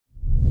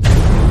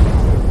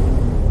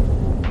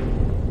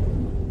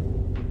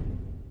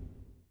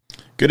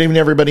Good evening,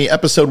 everybody.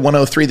 Episode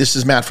 103. This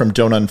is Matt from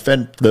Don't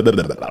Unfriend.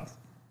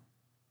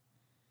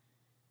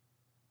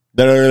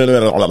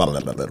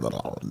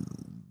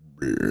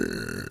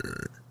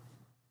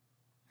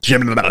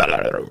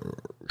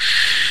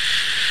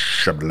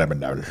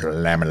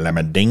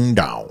 Ding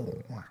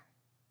dong.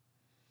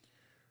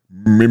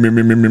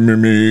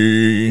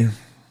 Me.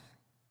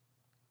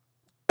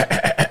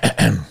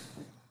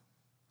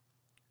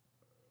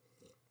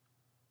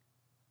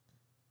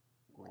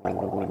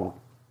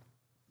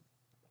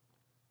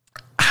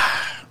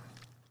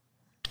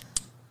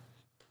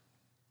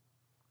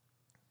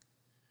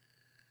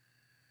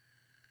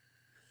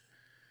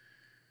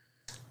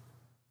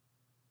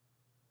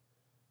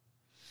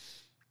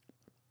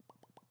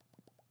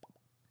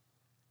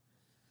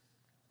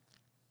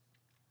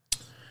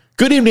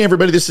 Good evening,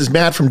 everybody. This is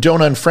Matt from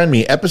Don't Unfriend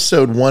Me,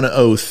 episode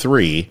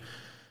 103.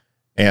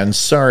 And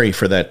sorry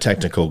for that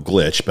technical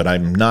glitch, but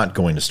I'm not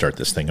going to start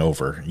this thing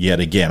over yet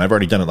again. I've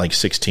already done it like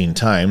 16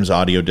 times.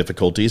 Audio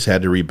difficulties,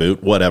 had to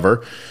reboot,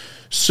 whatever.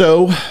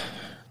 So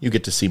you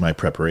get to see my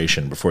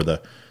preparation before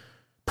the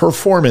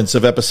performance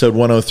of episode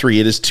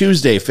 103. It is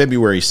Tuesday,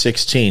 February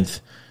 16th,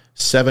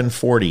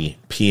 7:40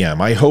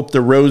 p.m. I hope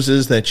the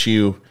roses that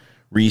you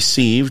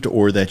received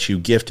or that you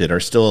gifted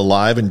are still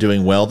alive and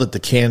doing well, that the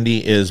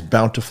candy is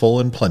bountiful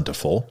and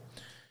plentiful,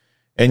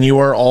 and you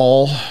are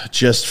all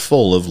just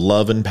full of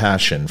love and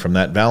passion from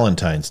that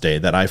Valentine's Day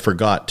that I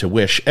forgot to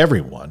wish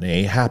everyone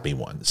a happy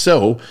one.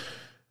 So,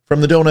 from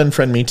the Don't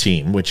Unfriend Me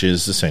team, which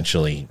is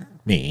essentially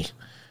me,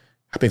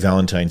 happy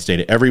Valentine's Day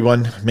to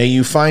everyone. May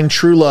you find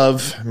true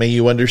love. May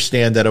you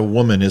understand that a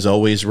woman is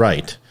always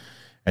right,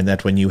 and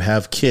that when you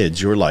have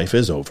kids, your life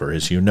is over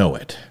as you know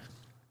it.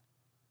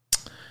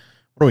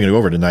 What are we going to go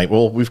over tonight?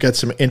 Well, we've got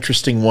some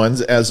interesting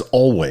ones, as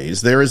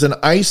always. There is an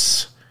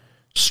ice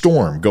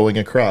storm going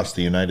across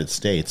the United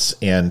States,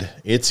 and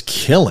it's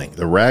killing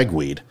the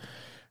ragweed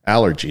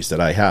allergies that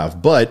I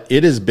have. But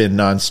it has been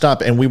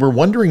nonstop, and we were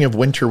wondering if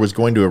winter was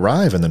going to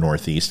arrive in the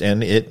Northeast,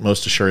 and it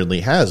most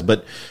assuredly has.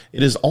 But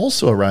it has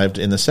also arrived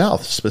in the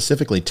South,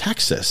 specifically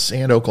Texas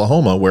and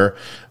Oklahoma, where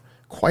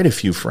quite a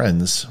few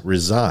friends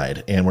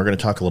reside. And we're going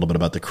to talk a little bit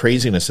about the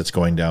craziness that's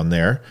going down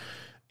there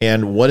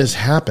and what is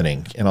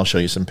happening, and I'll show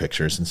you some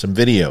pictures and some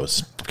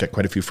videos. I've got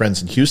quite a few friends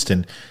in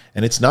Houston,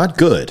 and it's not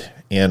good.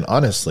 And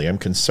honestly, I'm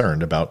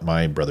concerned about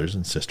my brothers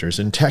and sisters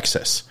in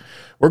Texas.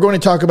 We're going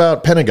to talk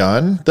about the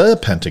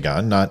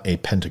Pentagon, not a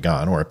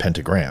pentagon or a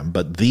pentagram,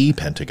 but the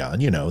Pentagon,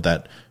 you know,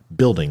 that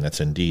building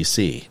that's in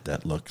D.C.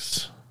 that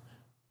looks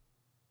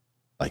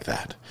like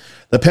that.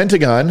 The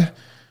Pentagon.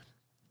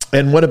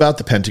 And what about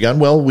the Pentagon?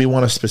 Well, we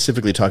want to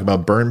specifically talk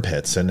about burn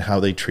pits and how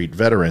they treat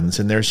veterans.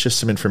 And there's just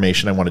some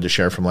information I wanted to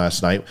share from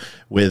last night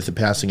with the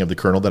passing of the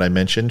colonel that I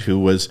mentioned, who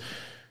was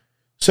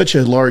such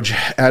a large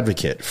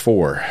advocate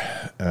for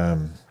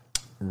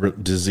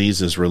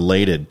diseases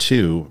related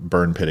to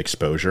burn pit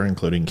exposure,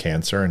 including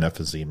cancer and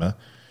emphysema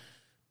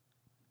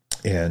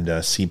and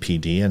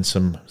CPD and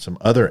some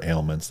other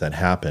ailments that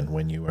happen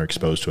when you are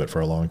exposed to it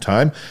for a long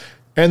time.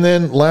 And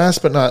then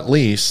last but not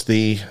least,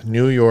 the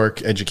New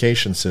York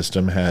education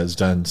system has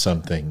done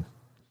something.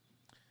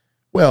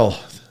 Well,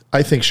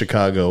 I think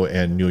Chicago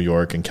and New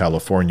York and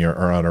California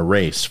are on a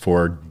race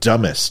for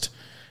dumbest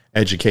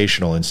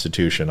educational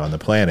institution on the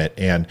planet.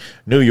 And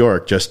New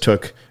York just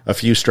took a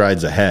few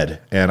strides ahead.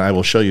 And I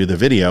will show you the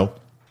video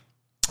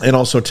and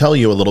also tell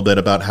you a little bit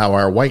about how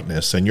our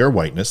whiteness and your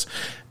whiteness.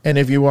 And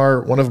if you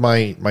are one of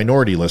my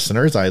minority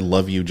listeners, I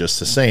love you just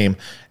the same.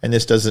 And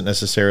this doesn't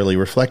necessarily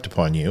reflect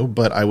upon you,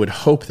 but I would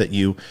hope that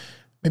you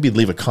maybe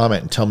leave a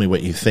comment and tell me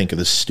what you think of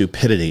this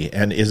stupidity.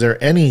 And is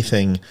there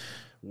anything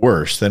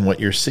worse than what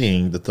you're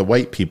seeing that the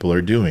white people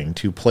are doing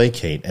to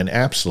placate and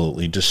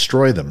absolutely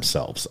destroy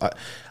themselves?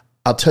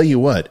 I'll tell you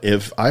what,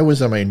 if I was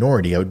a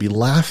minority, I would be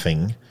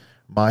laughing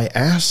my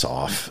ass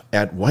off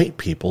at white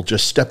people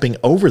just stepping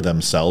over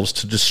themselves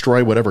to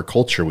destroy whatever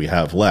culture we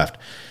have left.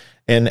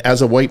 And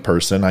as a white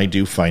person, I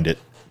do find it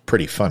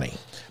pretty funny.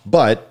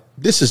 But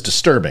this is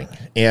disturbing,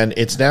 and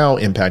it's now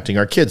impacting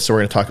our kids, so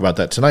we're going to talk about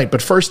that tonight.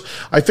 But first,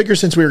 I figure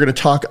since we were going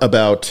to talk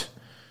about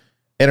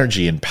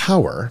energy and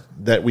power,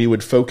 that we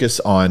would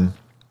focus on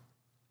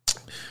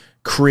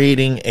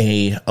creating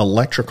a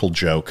electrical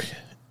joke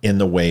in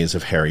the ways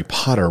of Harry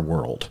Potter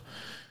world.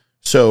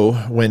 So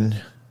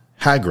when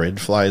Hagrid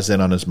flies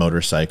in on his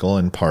motorcycle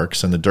and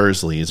parks, and the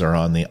Dursleys are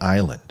on the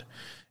island,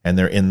 and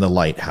they're in the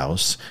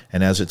lighthouse,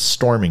 and as it's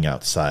storming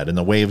outside and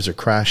the waves are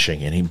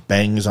crashing, and he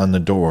bangs on the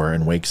door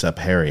and wakes up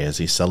Harry as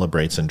he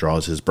celebrates and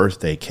draws his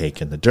birthday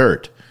cake in the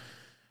dirt.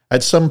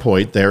 At some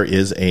point, there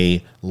is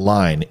a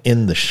line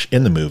in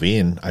the movie,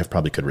 and I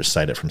probably could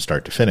recite it from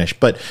start to finish,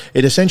 but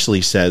it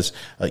essentially says,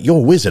 "You're a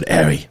wizard,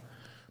 Harry,"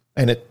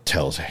 and he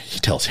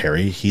tells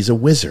Harry he's a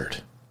wizard.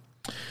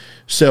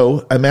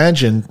 So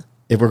imagine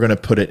if we're going to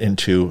put it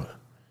into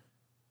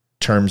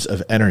terms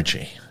of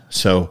energy.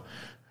 So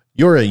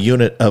you're a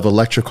unit of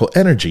electrical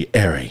energy,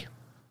 Harry.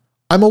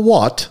 I'm a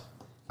watt.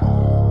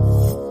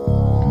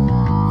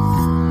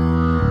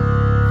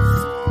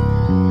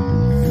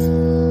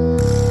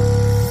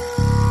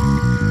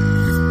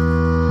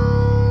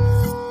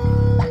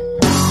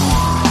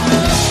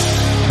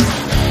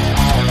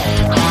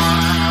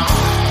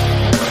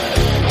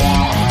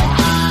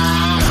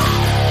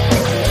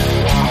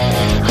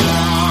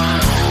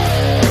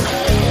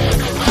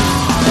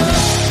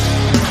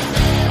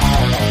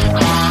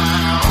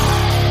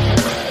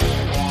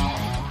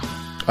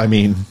 I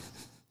mean,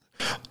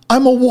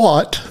 I'm a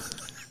what?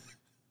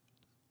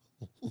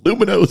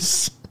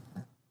 Luminos.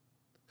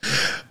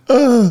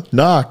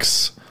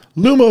 Knox.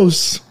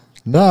 Lumos.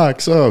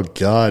 Knox. Oh,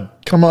 God.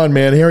 Come on,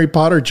 man. Harry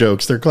Potter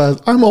jokes. They're class.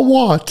 I'm a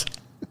what?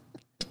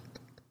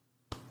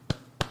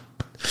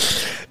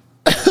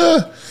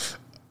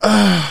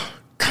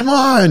 Come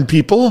on,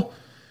 people.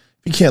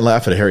 You can't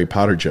laugh at a Harry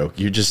Potter joke.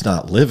 You're just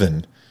not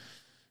living.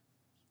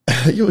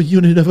 You're a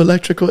unit of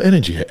electrical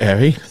energy,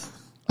 Harry.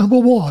 I'm a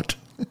what?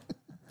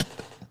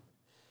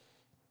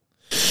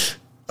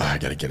 I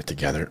got to get it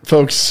together.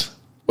 Folks,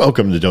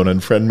 welcome to Don't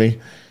Unfriend Me.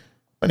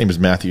 My name is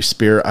Matthew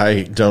Spear.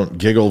 I don't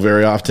giggle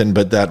very often,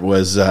 but that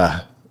was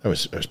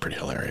pretty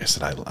hilarious,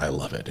 and I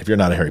love it. If you're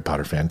not a Harry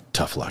Potter fan,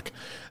 tough luck.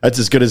 That's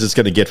as good as it's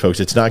going to get, folks.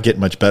 It's not getting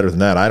much better than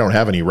that. I don't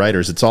have any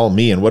writers. It's all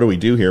me, and what do we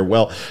do here?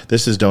 Well,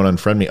 this is Don't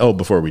Unfriend Me. Oh,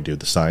 before we do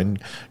the sign,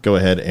 go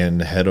ahead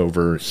and head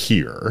over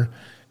here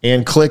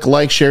and click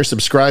like, share,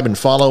 subscribe, and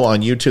follow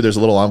on YouTube. There's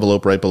a little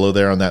envelope right below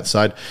there on that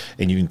side,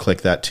 and you can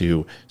click that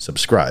to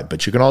subscribe.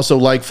 But you can also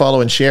like, follow,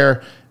 and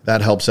share.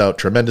 That helps out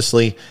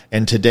tremendously.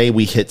 And today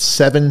we hit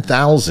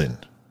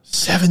 7,000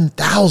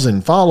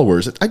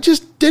 followers. I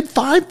just did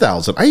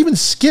 5,000. I even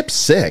skipped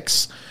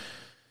 6.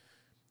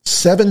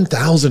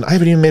 7,000. I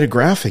haven't even made a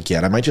graphic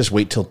yet. I might just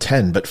wait till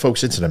 10. But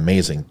folks, it's an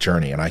amazing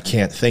journey, and I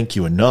can't thank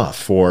you enough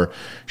for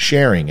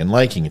sharing and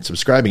liking and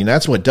subscribing. And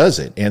that's what does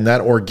it. And that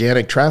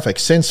organic traffic,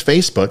 since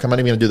Facebook, I'm not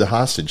even going to do the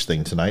hostage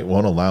thing tonight,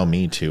 won't allow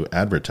me to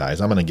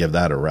advertise. I'm going to give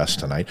that a rest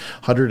tonight.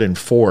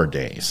 104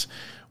 days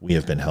we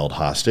have been held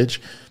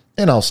hostage.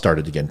 And I'll start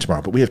it again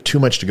tomorrow. But we have too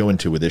much to go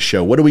into with this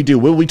show. What do we do?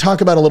 Well, we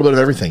talk about a little bit of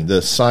everything.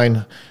 The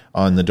sign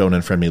on the Don't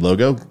Unfriend Me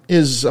logo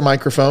is a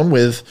microphone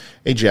with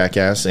a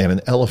jackass and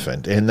an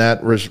elephant. And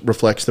that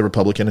reflects the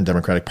Republican and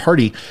Democratic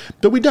Party.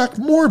 But we talk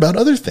more about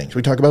other things.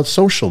 We talk about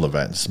social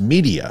events,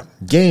 media,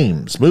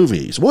 games,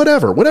 movies,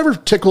 whatever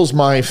tickles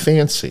my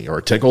fancy or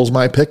tickles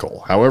my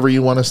pickle, however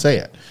you want to say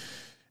it.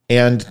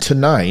 And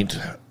tonight,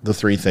 the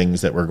 3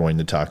 things that we're going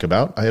to talk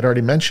about, I had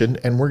already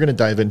mentioned, and we're going to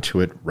dive into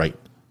it right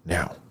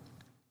now.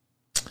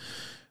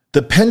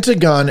 The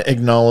Pentagon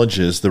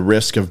acknowledges the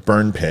risk of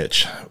burn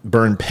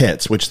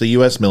pits, which the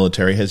U.S.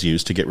 military has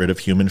used to get rid of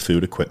human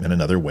food, equipment,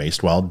 and other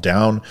waste while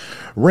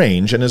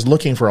downrange, and is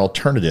looking for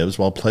alternatives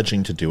while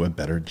pledging to do a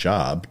better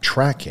job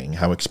tracking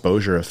how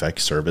exposure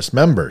affects service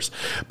members.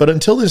 But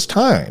until this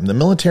time, the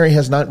military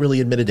has not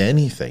really admitted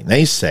anything.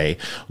 They say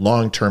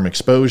long-term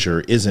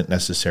exposure isn't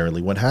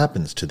necessarily what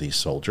happens to these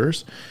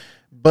soldiers,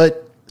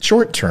 but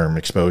short-term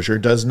exposure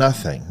does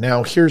nothing.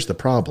 Now, here's the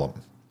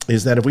problem.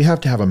 Is that if we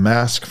have to have a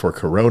mask for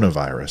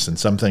coronavirus and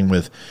something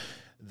with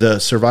the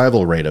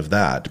survival rate of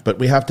that, but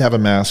we have to have a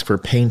mask for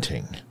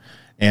painting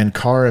and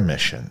car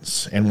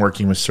emissions and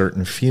working with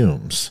certain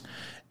fumes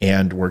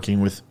and working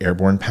with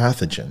airborne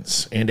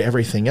pathogens and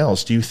everything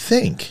else, do you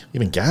think,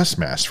 even gas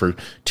masks for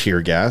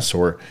tear gas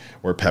or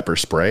pepper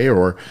spray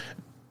or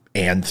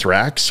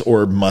anthrax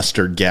or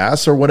mustard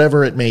gas or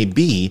whatever it may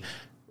be,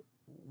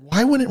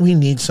 why wouldn't we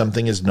need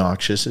something as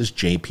noxious as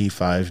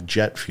JP5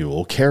 jet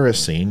fuel,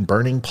 kerosene,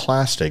 burning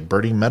plastic,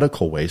 burning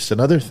medical waste, and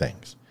other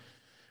things?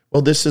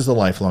 Well, this is the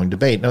lifelong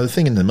debate. Now, the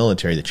thing in the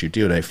military that you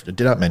do, and I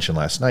did not mention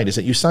last night, is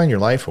that you sign your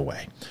life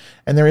away.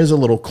 And there is a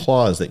little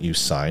clause that you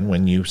sign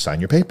when you sign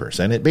your papers.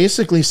 And it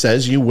basically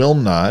says you will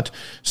not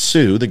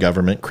sue the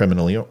government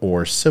criminally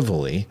or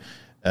civilly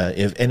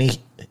if any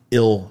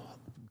ill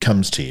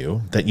comes to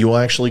you, that you will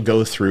actually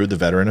go through the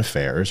Veteran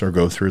Affairs or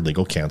go through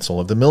legal counsel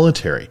of the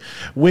military,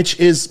 which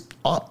is,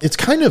 it's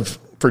kind of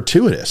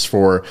fortuitous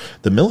for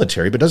the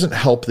military, but doesn't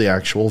help the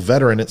actual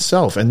veteran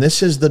itself. And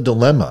this is the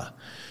dilemma.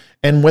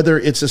 And whether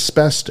it's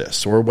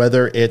asbestos or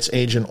whether it's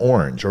Agent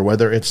Orange or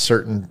whether it's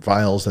certain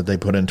vials that they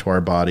put into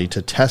our body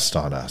to test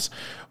on us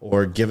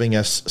or giving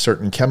us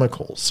certain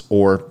chemicals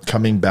or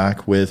coming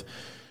back with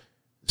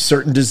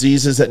certain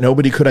diseases that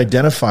nobody could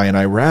identify in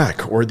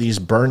Iraq or these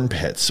burn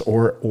pits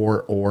or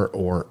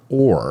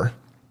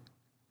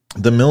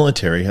the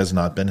military has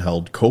not been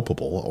held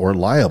culpable or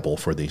liable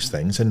for these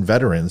things, and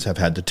veterans have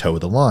had to toe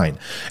the line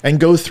and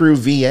go through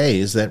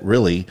VAs that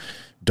really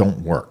don't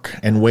work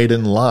and wait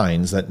in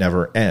lines that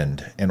never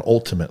end, and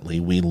ultimately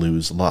we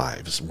lose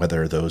lives,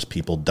 whether those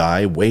people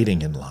die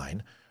waiting in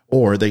line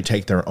or they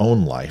take their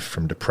own life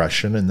from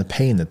depression and the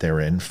pain that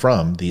they're in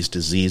from these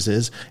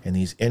diseases and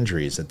these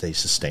injuries that they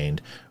sustained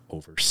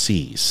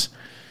overseas.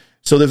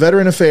 So the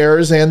Veteran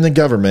Affairs and the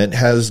government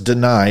has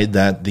denied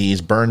that these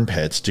burn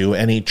pits do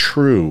any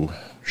true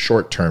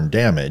short-term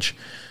damage,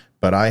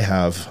 but I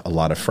have a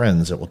lot of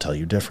friends that will tell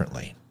you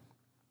differently.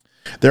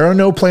 There are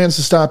no plans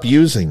to stop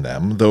using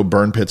them, though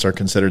burn pits are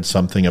considered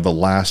something of a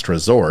last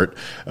resort.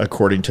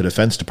 According to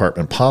Defense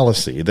Department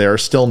policy, there are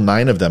still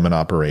 9 of them in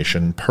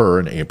operation per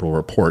an April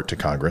report to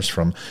Congress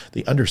from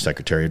the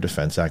Undersecretary of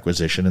Defense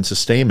Acquisition and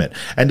Sustainment.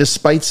 And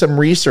despite some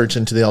research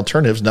into the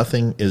alternatives,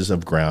 nothing is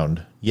of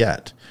ground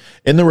yet.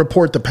 In the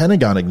report, the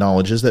Pentagon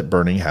acknowledges that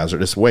burning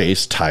hazardous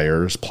waste,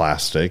 tires,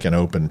 plastic, and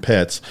open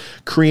pits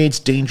creates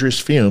dangerous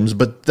fumes,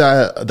 but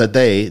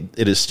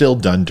it is still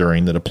done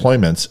during the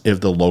deployments if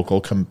the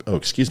local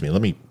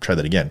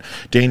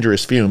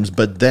dangerous fumes,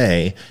 but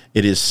it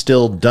is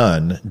still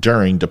done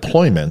during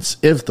deployments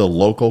if the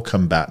local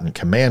combatant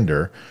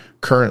commander,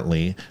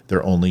 currently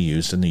they're only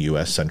used in the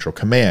U.S. Central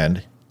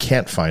Command,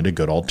 can't find a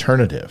good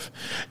alternative.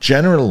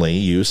 Generally,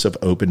 use of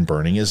open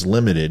burning is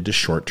limited to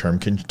short-term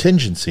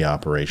contingency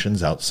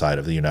operations outside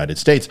of the United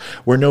States,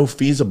 where no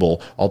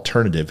feasible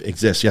alternative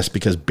exists. Yes,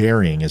 because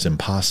burying is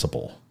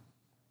impossible.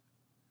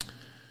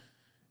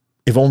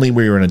 If only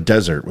we were in a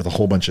desert with a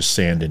whole bunch of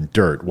sand and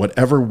dirt,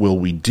 whatever will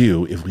we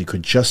do if we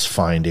could just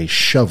find a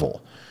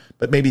shovel?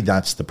 But maybe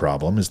that's the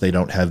problem, is they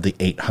don't have the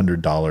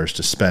 $800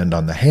 to spend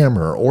on the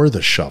hammer or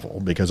the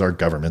shovel because our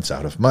government's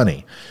out of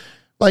money.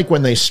 Like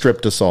when they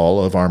stripped us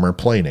all of armor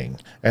plating,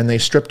 and they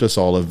stripped us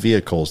all of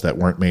vehicles that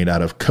weren't made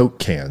out of Coke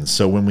cans,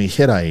 so when we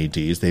hit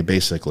IEDs, they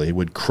basically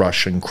would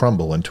crush and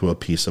crumble into a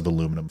piece of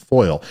aluminum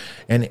foil,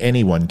 and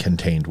anyone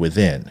contained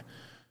within.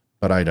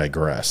 But I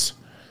digress.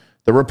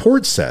 The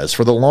report says,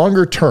 for the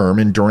longer term,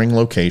 enduring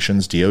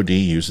locations, DoD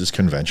uses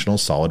conventional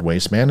solid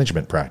waste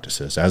management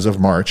practices. As of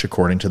March,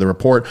 according to the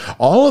report,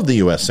 all of the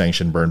U.S.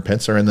 sanctioned burn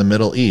pits are in the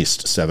Middle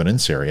East, 7 in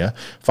Syria,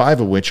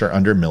 5 of which are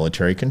under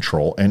military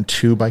control, and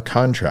 2 by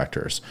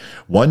contractors,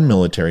 1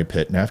 military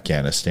pit in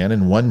Afghanistan,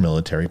 and 1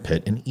 military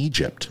pit in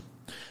Egypt.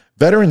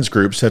 Veterans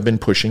groups have been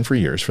pushing for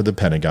years for the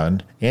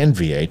Pentagon and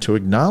VA to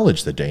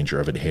acknowledge the danger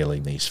of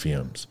inhaling these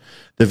fumes.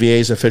 The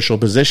VA's official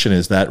position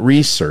is that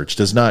research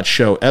does not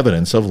show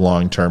evidence of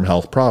long-term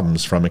health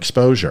problems from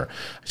exposure.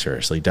 I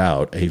seriously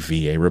doubt a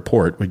VA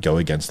report would go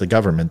against the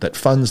government that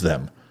funds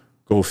them.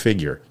 Go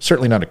figure.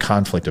 Certainly not a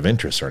conflict of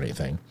interest or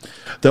anything.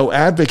 Though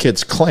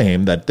advocates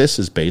claim that this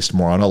is based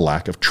more on a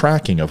lack of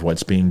tracking of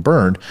what's being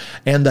burned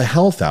and the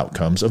health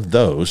outcomes of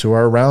those who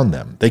are around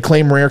them. They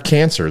claim rare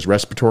cancers,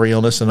 respiratory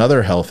illness, and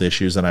other health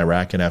issues in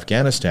Iraq and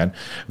Afghanistan.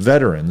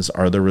 Veterans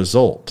are the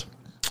result.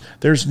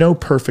 There's no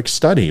perfect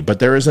study, but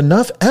there is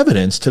enough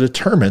evidence to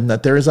determine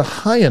that there is a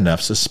high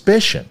enough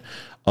suspicion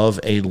of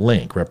a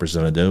link.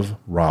 Representative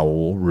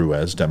Raul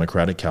Ruiz,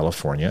 Democratic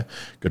California,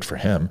 good for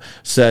him,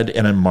 said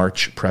in a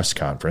March press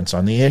conference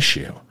on the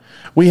issue.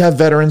 We have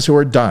veterans who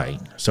are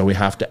dying, so we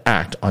have to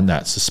act on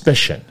that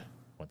suspicion.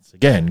 Once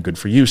again, good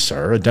for you,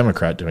 sir, a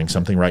Democrat doing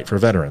something right for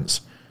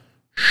veterans.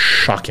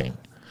 Shocking.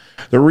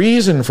 The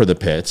reason for the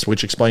pits,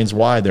 which explains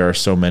why there are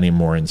so many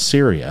more in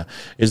Syria,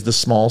 is the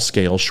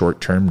small-scale,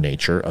 short-term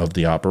nature of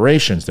the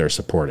operations they're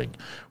supporting,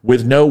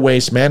 with no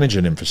waste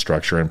management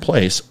infrastructure in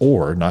place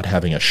or not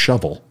having a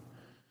shovel.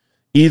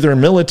 Either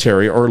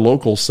military or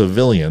local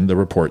civilian, the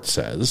report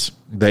says,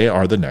 they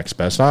are the next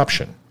best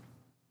option.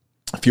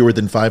 Fewer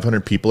than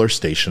 500 people are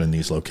stationed in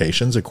these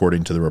locations,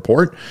 according to the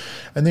report,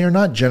 and they are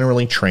not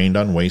generally trained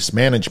on waste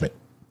management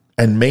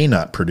and may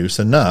not produce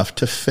enough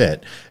to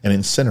fit an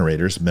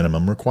incinerator's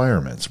minimum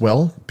requirements.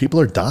 Well, people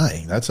are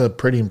dying. That's a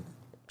pretty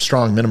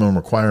strong minimum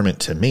requirement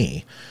to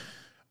me.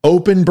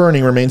 Open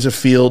burning remains a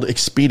field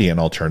expedient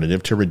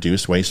alternative to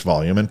reduce waste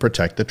volume and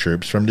protect the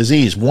troops from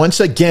disease. Once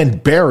again,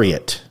 bury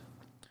it,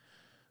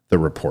 the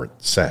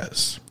report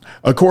says.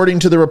 According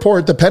to the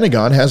report, the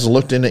Pentagon has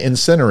looked into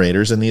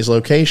incinerators in these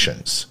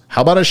locations.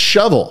 How about a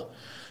shovel?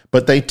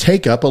 But they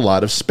take up a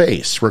lot of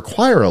space,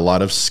 require a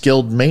lot of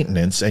skilled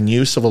maintenance, and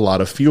use of a lot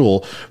of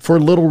fuel for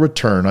little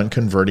return on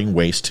converting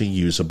waste to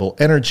usable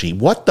energy.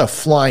 What the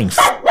flying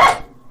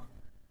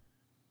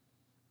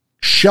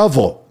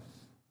shovel,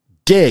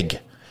 dig,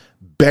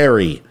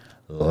 bury,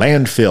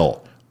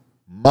 landfill,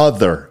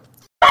 mother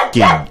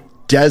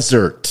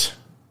desert.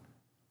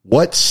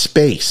 What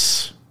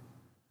space?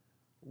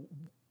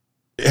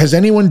 Has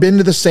anyone been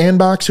to the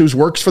sandbox who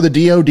works for the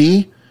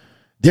DoD?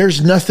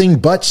 There's nothing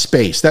but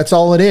space. That's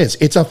all it is.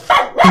 It's a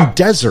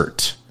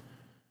desert.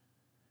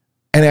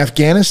 And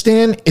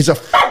Afghanistan is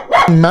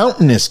a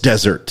mountainous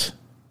desert.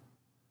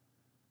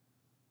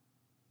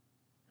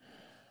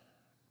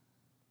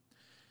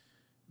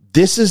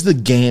 This is the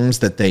games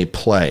that they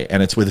play,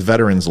 and it's with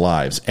veterans'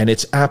 lives, and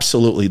it's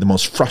absolutely the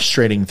most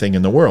frustrating thing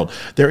in the world.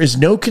 There is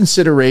no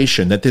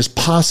consideration that this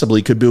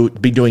possibly could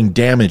be doing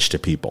damage to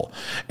people.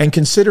 And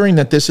considering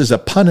that this is a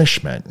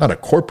punishment, not a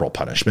corporal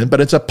punishment, but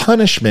it's a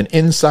punishment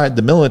inside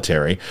the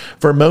military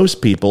for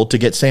most people to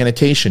get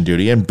sanitation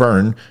duty and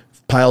burn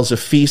piles of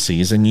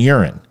feces and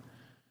urine.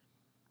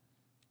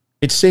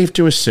 It's safe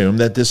to assume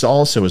that this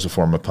also is a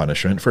form of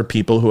punishment for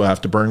people who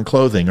have to burn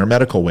clothing or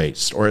medical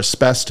waste or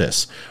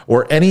asbestos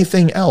or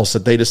anything else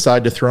that they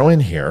decide to throw in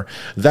here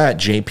that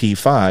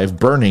JP5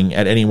 burning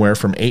at anywhere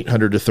from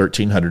 800 to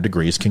 1300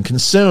 degrees can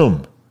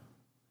consume.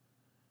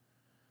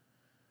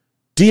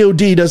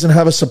 DoD doesn't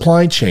have a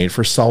supply chain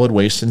for solid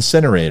waste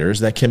incinerators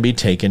that can be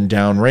taken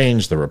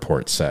downrange, the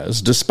report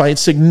says, despite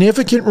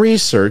significant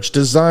research,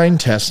 design,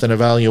 test, and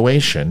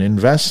evaluation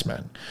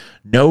investment.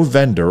 No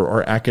vendor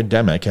or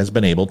academic has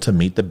been able to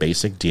meet the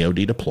basic DoD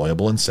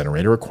deployable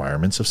incinerator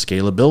requirements of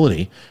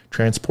scalability,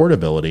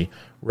 transportability,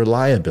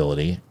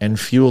 reliability, and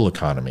fuel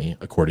economy,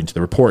 according to the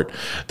report.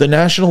 The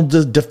National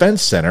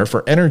Defense Center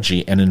for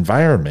Energy and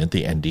Environment,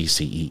 the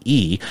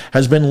NDCEE,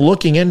 has been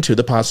looking into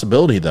the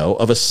possibility, though,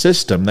 of a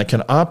system that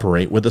can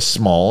operate with a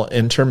small,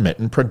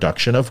 intermittent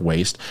production of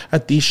waste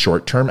at these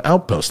short-term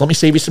outposts. Let me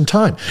save you some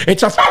time.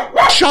 It's a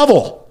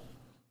shovel!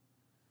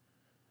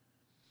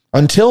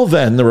 Until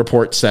then, the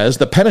report says,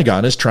 the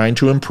Pentagon is trying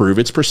to improve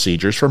its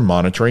procedures for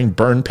monitoring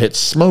burn pit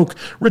smoke,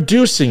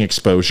 reducing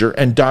exposure,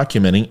 and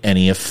documenting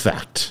any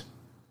effect.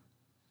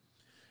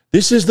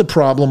 This is the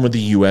problem with the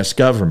U.S.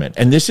 government,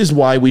 and this is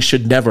why we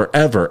should never,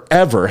 ever,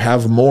 ever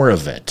have more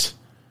of it.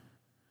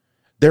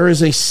 There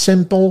is a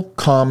simple,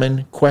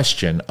 common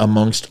question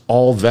amongst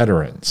all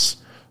veterans.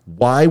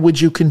 Why would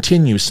you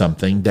continue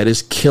something that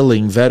is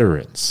killing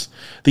veterans?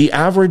 The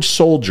average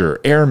soldier,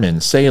 airman,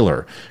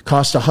 sailor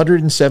costs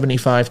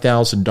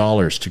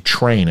 $175,000 to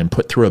train and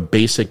put through a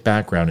basic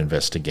background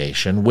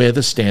investigation with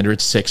a standard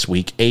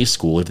 6-week A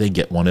school if they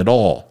get one at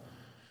all.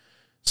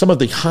 Some of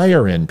the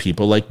higher-end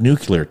people like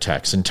nuclear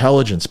techs,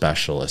 intelligence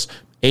specialists,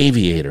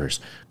 aviators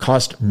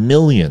cost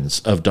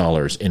millions of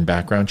dollars in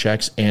background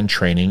checks and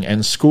training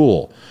and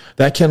school.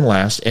 That can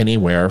last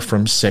anywhere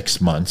from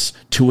 6 months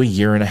to a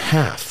year and a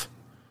half.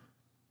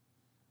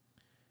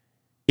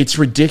 It's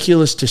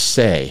ridiculous to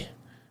say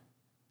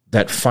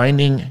that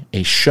finding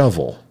a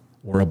shovel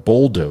or a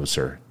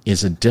bulldozer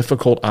is a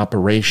difficult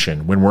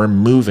operation when we're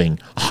moving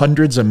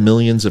hundreds of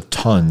millions of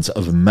tons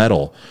of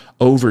metal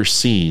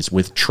overseas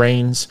with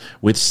trains,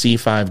 with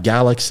C-5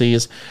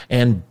 Galaxies,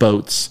 and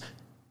boats,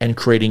 and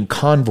creating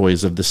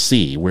convoys of the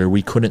sea where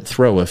we couldn't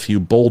throw a few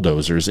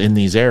bulldozers in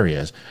these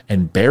areas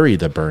and bury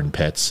the burn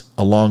pits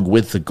along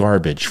with the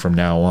garbage from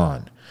now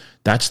on.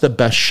 That's the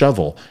best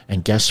shovel,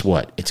 and guess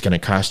what? It's going to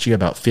cost you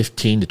about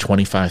 $15,000 to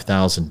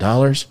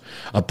 $25,000.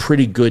 A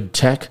pretty good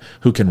tech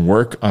who can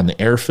work on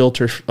the air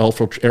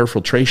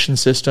filtration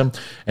system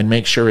and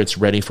make sure it's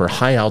ready for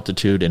high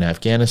altitude in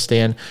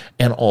Afghanistan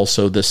and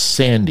also the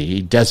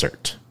sandy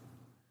desert.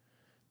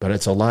 But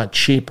it's a lot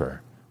cheaper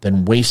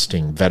than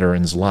wasting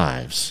veterans'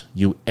 lives,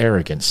 you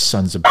arrogant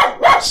sons of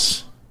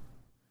bitches.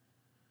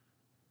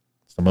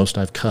 It's the most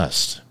I've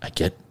cussed. I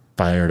get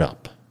fired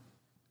up.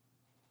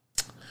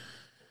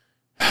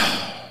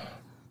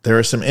 There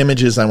are some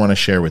images I want to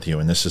share with you,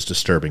 and this is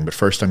disturbing, but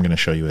first I'm going to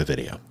show you a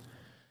video.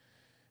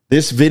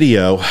 This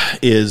video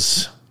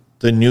is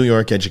the New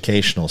York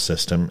educational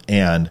system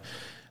and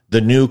the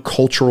new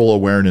cultural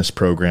awareness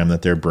program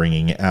that they're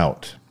bringing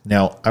out.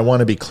 Now, I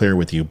want to be clear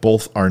with you,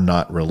 both are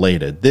not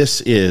related.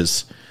 This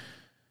is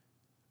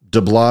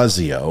de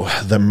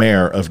Blasio, the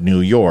mayor of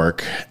New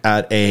York,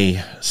 at a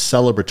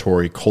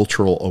celebratory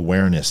cultural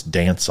awareness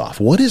dance-off.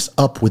 What is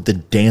up with the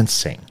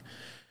dancing?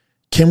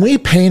 Can we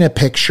paint a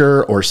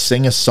picture or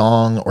sing a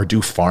song or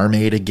do Farm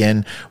Aid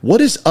again?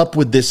 What is up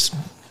with this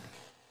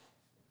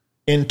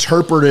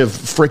interpretive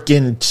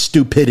freaking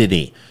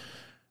stupidity?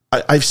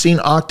 I've seen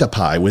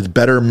octopi with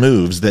better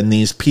moves than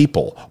these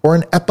people, or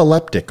an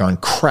epileptic on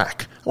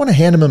crack. I want to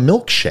hand him a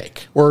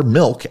milkshake or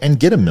milk and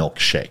get a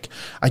milkshake.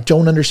 I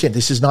don't understand.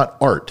 This is not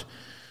art.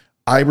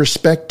 I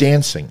respect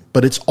dancing,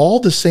 but it's all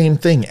the same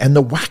thing. And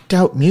the whacked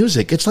out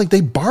music, it's like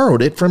they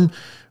borrowed it from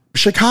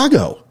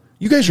Chicago.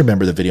 You guys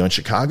remember the video in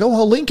Chicago?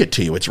 I'll link it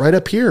to you. It's right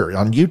up here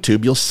on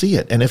YouTube. You'll see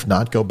it. And if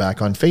not, go back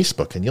on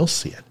Facebook and you'll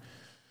see it.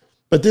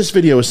 But this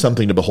video is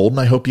something to behold, and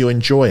I hope you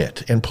enjoy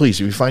it. And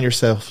please, if you find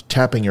yourself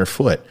tapping your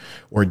foot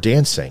or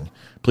dancing,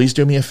 please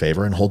do me a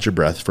favor and hold your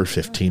breath for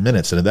 15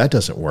 minutes. And if that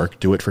doesn't work,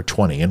 do it for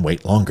 20 and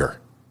wait longer.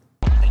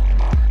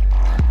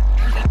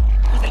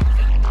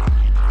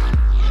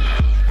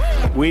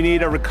 We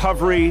need a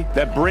recovery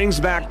that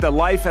brings back the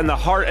life and the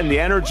heart and the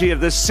energy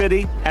of this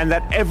city, and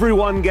that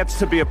everyone gets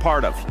to be a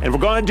part of. And we're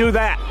going to do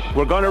that.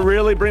 We're going to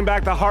really bring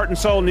back the heart and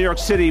soul of New York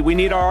City. We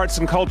need our arts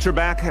and culture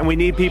back, and we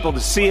need people to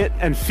see it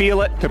and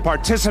feel it, to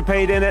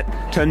participate in it,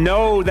 to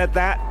know that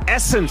that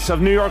essence of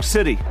New York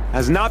City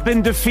has not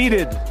been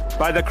defeated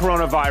by the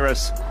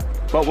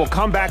coronavirus, but will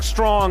come back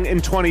strong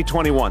in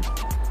 2021.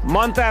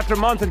 Month after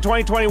month in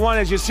 2021,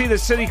 as you see the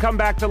city come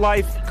back to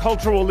life,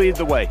 culture will lead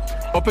the way.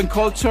 Open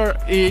Culture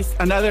is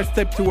another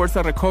step towards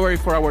a recovery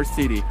for our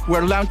city.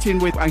 We're launching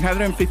with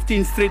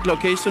 115 street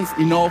locations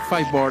in all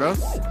 5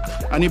 boroughs,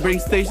 and it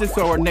brings stages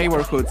to our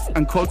neighborhoods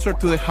and culture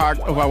to the heart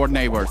of our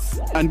neighbors,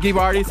 and give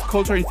artists,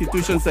 cultural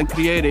institutions, and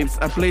creatives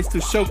a place to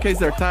showcase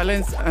their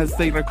talents as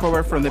they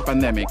recover from the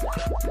pandemic.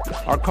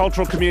 Our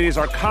cultural community is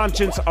our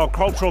conscience, our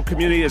cultural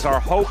community is our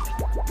hope,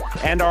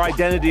 and our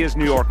identity as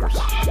New Yorkers.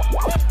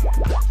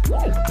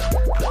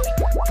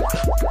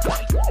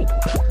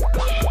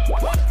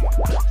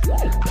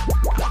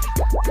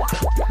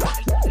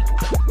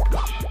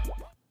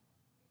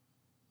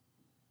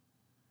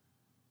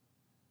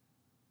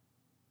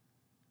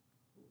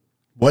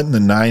 What in the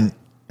nine?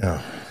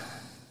 Oh.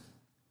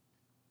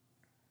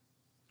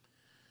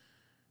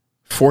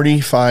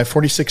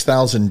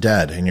 46,000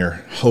 dead, and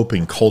you're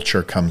hoping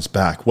culture comes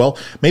back. Well,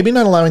 maybe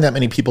not allowing that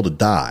many people to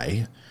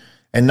die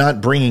And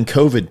not bringing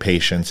COVID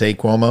patients,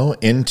 Cuomo,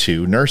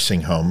 into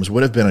nursing homes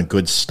would have been a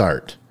good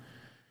start.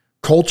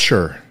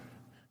 Culture.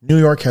 New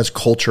York has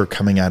culture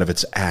coming out of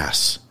its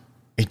ass.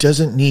 It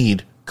doesn't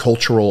need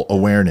cultural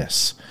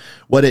awareness.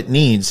 What it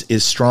needs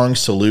is strong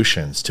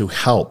solutions to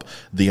help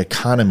the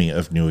economy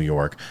of New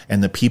York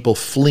and the people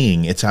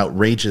fleeing its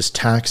outrageous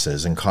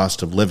taxes and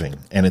cost of living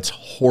and its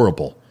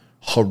horrible,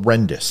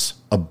 horrendous,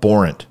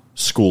 abhorrent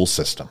school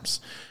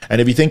systems.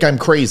 And if you think I'm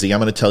crazy, I'm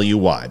going to tell you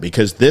why.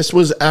 Because this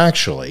was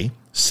actually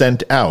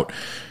sent out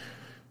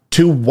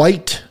to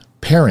white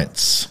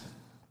parents.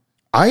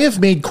 I have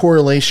made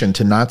correlation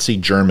to Nazi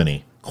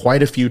Germany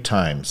quite a few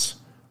times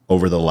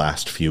over the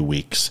last few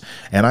weeks.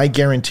 And I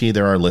guarantee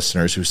there are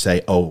listeners who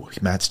say, oh,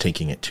 Matt's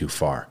taking it too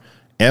far.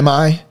 Am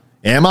I?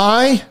 Am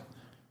I?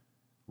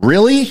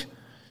 Really?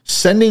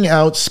 Sending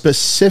out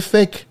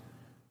specific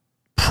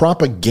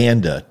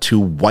propaganda to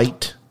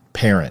white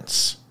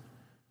parents.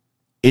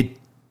 It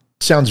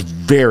sounds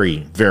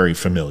very, very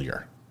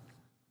familiar.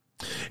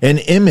 An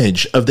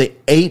image of the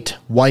 8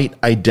 white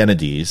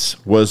identities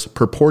was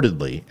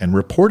purportedly and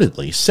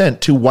reportedly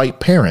sent to white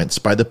parents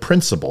by the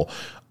principal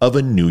of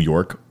a New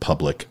York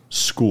public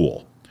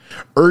school,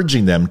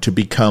 urging them to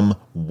become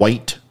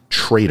white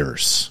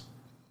traitors.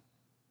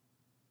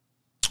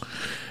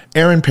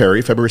 Aaron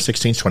Perry, February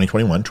 16,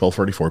 2021,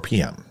 12:44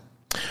 p.m.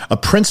 A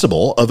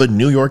principal of a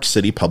New York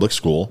City public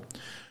school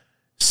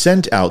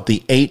sent out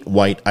the 8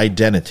 white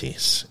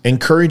identities,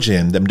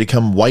 encouraging them to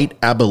become white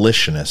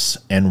abolitionists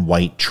and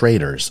white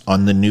traitors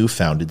on the new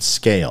founded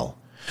scale.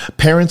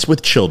 Parents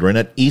with children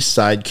at East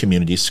Side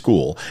Community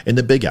School in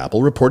the Big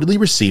Apple reportedly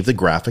received the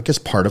graphic as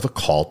part of a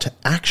call to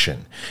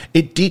action.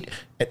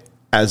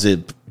 As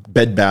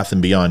Bed Bath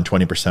 & Beyond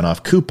 20%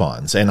 off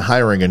coupons and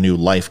hiring a new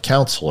life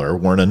counselor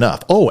weren't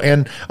enough. Oh,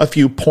 and a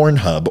few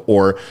Pornhub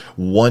or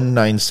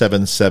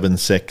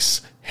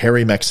 19776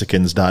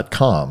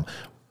 HairyMexicans.com.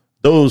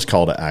 Those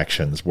call to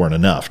actions weren't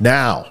enough.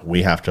 Now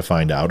we have to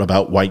find out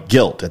about white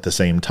guilt at the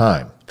same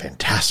time.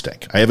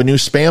 Fantastic. I have a new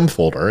spam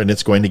folder and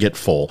it's going to get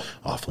full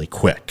awfully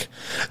quick.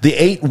 The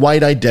 8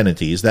 white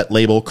identities that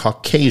label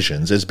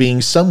Caucasians as being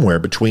somewhere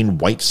between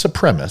white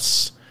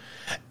supremacists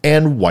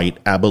and white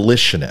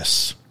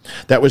abolitionists.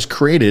 That was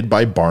created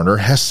by Barner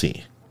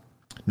Hesse.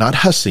 Not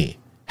Hussey,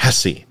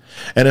 Hesse,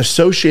 an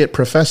associate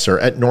professor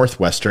at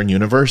Northwestern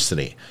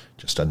University.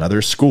 Just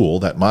another school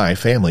that my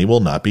family will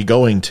not be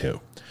going to.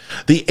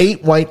 The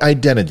 8 white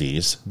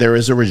identities, there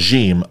is a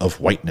regime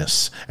of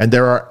whiteness, and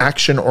there are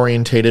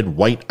action-orientated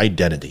white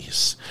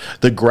identities.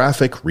 The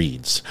graphic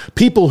reads,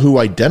 people who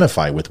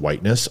identify with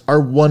whiteness are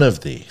one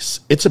of these.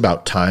 It's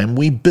about time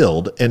we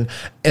build an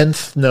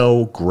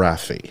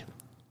ethnography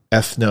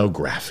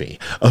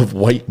of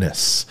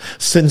whiteness,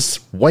 since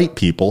white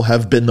people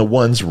have been the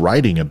ones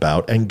writing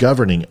about and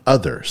governing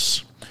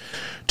others.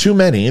 To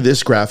many,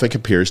 this graphic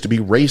appears to be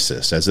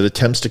racist as it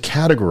attempts to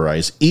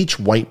categorize each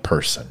white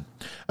person.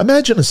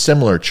 Imagine a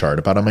similar chart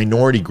about a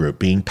minority group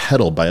being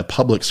peddled by a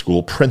public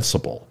school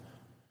principal.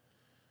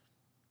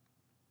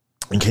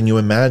 And can you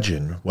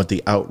imagine what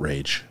the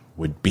outrage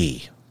would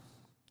be?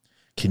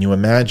 Can you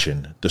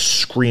imagine the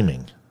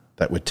screaming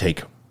that would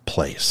take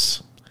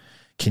place?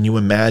 Can you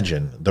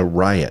imagine the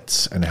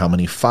riots and how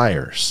many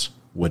fires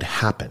would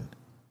happen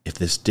if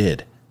this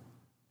did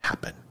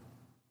happen?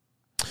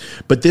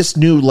 But this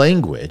new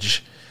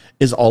language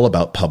is all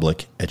about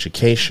public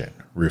education,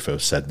 Rufo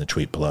said in the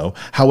tweet below.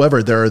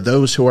 However, there are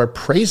those who are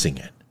praising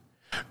it.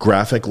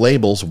 Graphic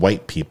labels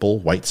white people,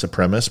 white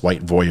supremacists,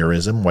 white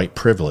voyeurism, white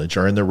privilege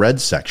are in the red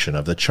section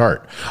of the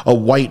chart. A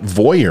white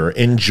voyeur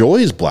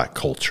enjoys black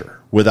culture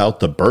without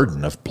the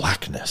burden of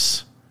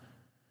blackness.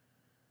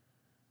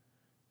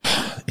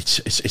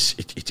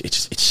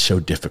 It's so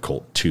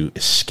difficult to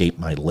escape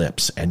my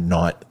lips and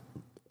not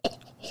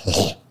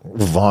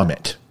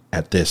vomit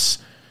at this.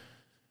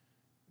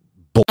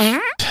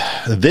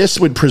 This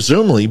would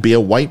presumably be a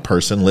white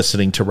person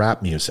listening to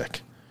rap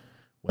music.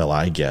 Well,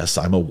 I guess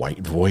I'm a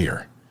white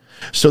voyeur.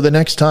 So the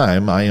next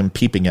time I am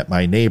peeping at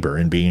my neighbor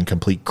and being a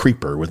complete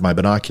creeper with my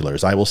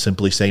binoculars, I will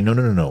simply say,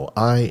 no,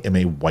 I am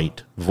a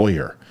white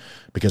voyeur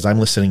because I'm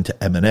listening to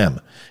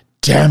Eminem.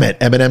 Damn it,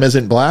 Eminem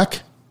isn't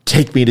black?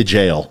 Take me to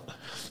jail.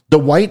 The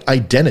white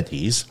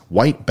identities,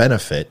 white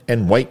benefit,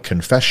 and white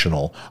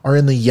confessional are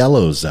in the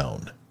yellow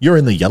zone. You're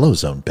in the yellow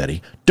zone,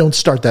 Betty. Don't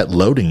start that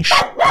loading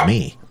shit with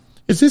me.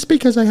 Is this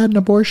because I had an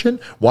abortion?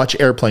 Watch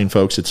Airplane,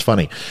 folks. It's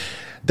funny.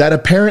 That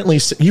apparently,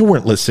 you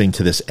weren't listening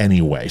to this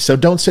anyway, so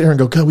don't sit here and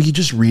go, God, will you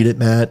just read it,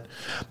 Matt?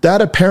 That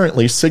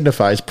apparently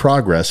signifies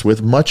progress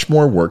with much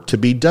more work to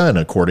be done,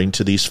 according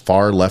to these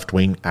far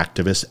left-wing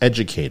activist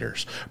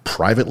educators.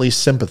 Privately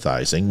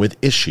sympathizing with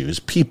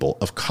issues people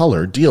of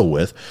color deal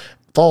with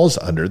falls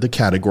under the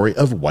category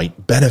of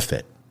white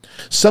benefit.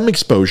 Some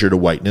exposure to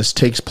whiteness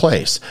takes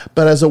place,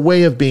 but as a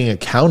way of being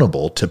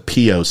accountable to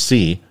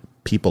POC,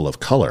 people of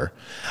color,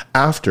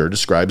 after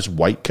describes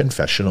white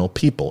confessional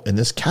people in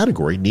this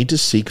category need to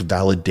seek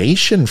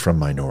validation from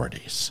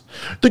minorities.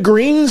 The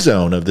green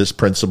zone of this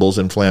principle's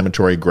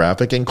inflammatory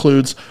graphic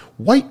includes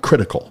white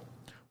critical,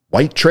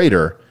 white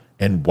traitor,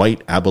 and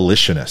white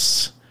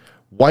abolitionists.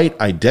 White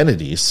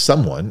identities,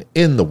 someone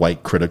in the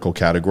white critical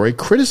category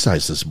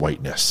criticizes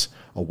whiteness.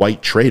 A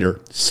white traitor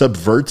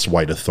subverts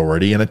white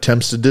authority and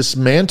attempts to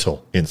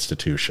dismantle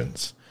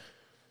institutions.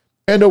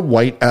 And a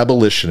white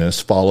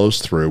abolitionist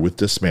follows through with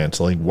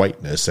dismantling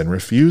whiteness and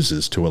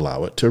refuses to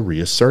allow it to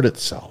reassert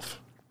itself.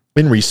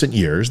 In recent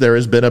years, there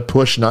has been a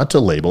push not to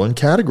label and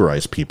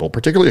categorize people,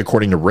 particularly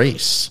according to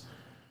race.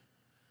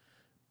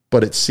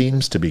 But it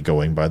seems to be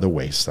going by the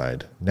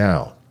wayside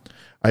now.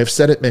 I have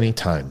said it many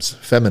times.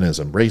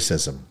 Feminism,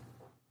 racism.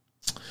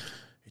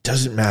 It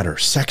doesn't matter.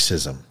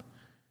 Sexism.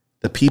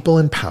 The people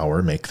in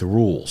power make the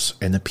rules,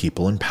 and the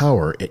people in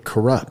power, it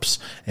corrupts.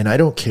 And I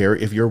don't care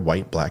if you're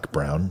white, black,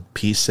 brown,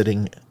 pea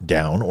sitting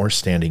down or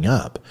standing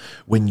up.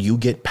 When you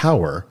get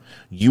power,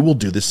 you will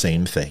do the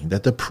same thing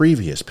that the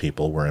previous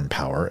people were in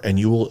power, and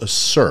you will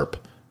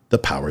usurp the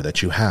power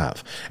that you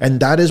have. And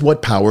that is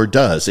what power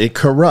does. It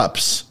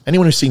corrupts.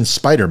 Anyone who's seen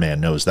Spider-Man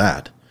knows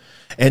that.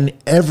 And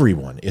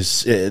everyone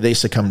they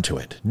succumb to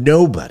it.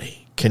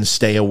 Nobody can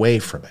stay away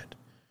from it.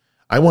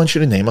 I want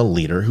you to name a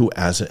leader who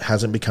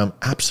hasn't become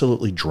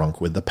absolutely drunk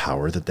with the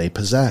power that they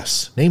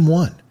possess. Name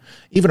one.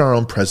 Even our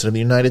own president of the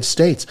United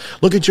States.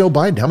 Look at Joe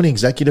Biden. How many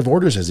executive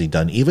orders has he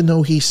done? Even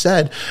though he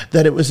said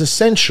that it was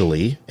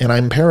essentially, and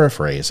I'm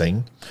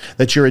paraphrasing,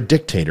 that you're a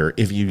dictator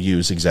if you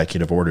use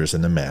executive orders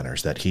in the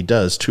manners that he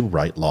does to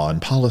write law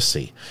and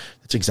policy.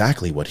 That's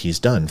exactly what he's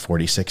done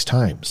 46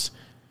 times.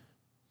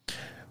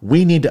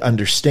 We need to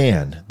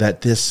understand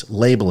that this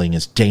labeling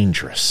is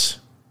dangerous.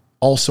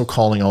 Also,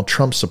 calling all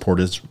Trump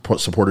supporters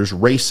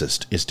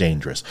racist is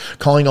dangerous.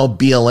 Calling all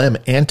BLM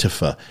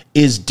Antifa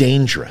is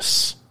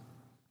dangerous.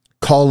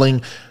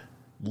 Calling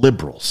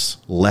liberals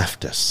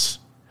leftists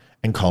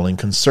and calling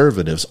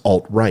conservatives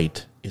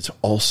alt-right is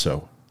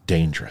also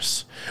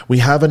dangerous. We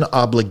have an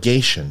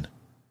obligation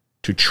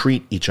to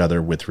treat each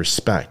other with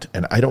respect,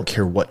 and I don't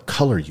care what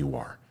color you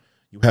are.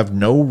 You have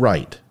no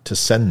right to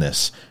send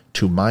this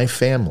to my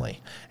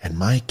family and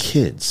my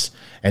kids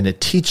and to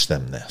teach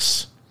them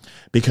this.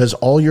 Because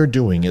all you're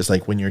doing is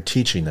like when you're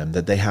teaching them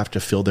that they have to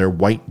feel their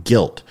white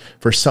guilt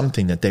for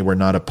something that they were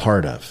not a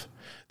part of.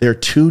 They're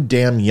too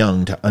damn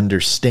young to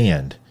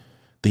understand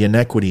the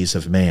inequities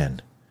of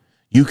man.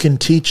 You can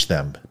teach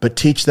them, but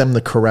teach them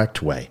the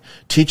correct way.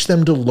 Teach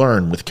them to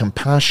learn with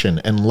compassion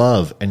and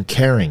love and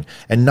caring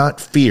and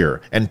not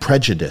fear and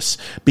prejudice,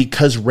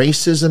 because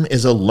racism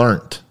is a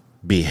learned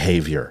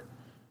behavior.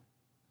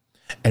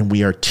 And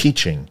we are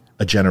teaching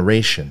a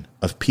generation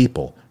of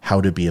people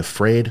how to be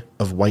afraid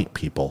of white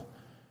people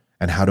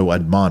and how to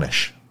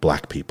admonish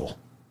black people.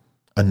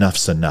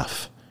 Enough's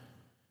enough.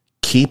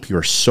 Keep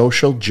your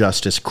social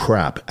justice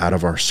crap out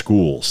of our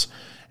schools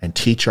and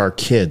teach our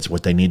kids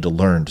what they need to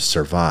learn to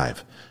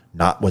survive,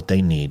 not what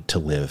they need to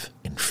live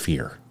in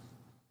fear.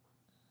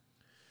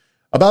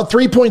 About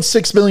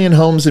 3.6 million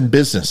homes and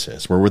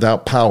businesses were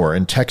without power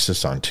in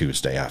Texas on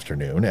Tuesday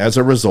afternoon as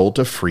a result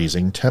of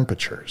freezing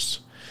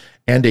temperatures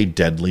and a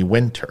deadly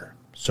winter.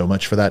 So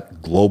much for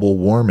that global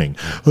warming.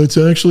 It's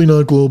actually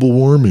not global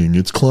warming.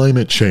 It's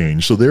climate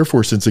change. So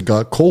therefore, since it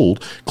got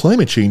cold,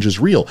 climate change is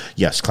real.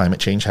 Yes,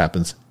 climate change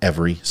happens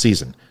every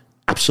season.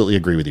 Absolutely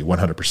agree with you,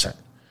 100%.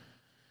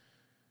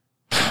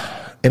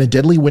 In a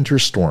deadly winter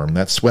storm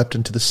that swept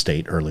into the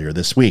state earlier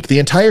this week, the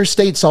entire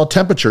state saw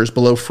temperatures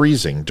below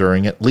freezing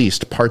during at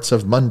least parts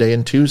of Monday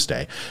and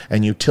Tuesday,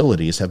 and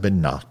utilities have been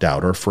knocked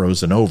out or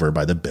frozen over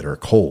by the bitter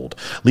cold,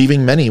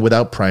 leaving many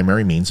without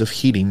primary means of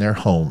heating their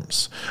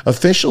homes.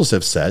 Officials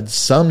have said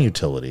some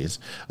utilities'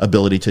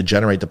 ability to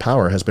generate the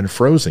power has been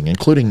frozen,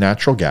 including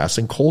natural gas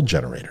and coal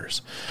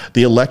generators.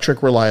 The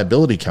Electric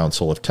Reliability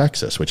Council of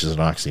Texas, which is an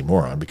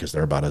oxymoron because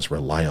they're about as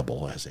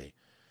reliable as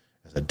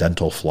a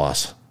dental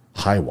floss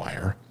high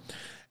wire,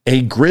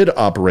 a grid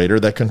operator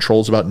that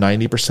controls about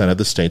 90% of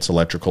the state's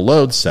electrical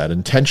load, said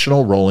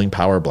intentional rolling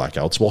power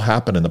blackouts will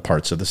happen in the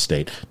parts of the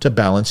state to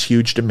balance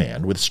huge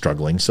demand with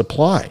struggling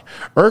supply.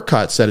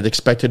 ERCOT said it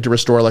expected to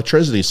restore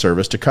electricity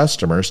service to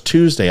customers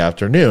Tuesday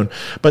afternoon,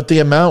 but the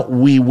amount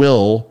we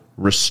will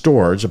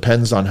restore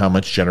depends on how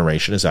much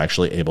generation is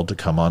actually able to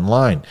come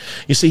online.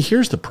 You see,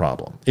 here's the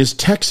problem, is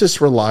Texas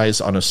relies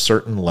on a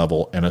certain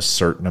level and a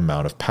certain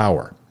amount of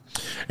power.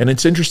 And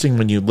it's interesting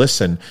when you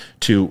listen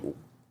to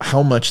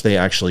how much they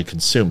actually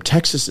consume.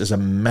 Texas is a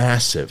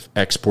massive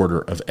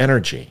exporter of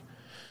energy.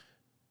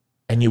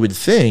 And you would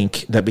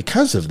think that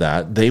because of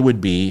that, they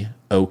would be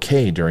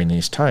okay during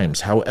these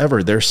times.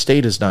 However, their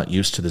state is not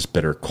used to this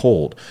bitter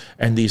cold,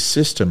 and these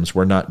systems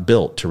were not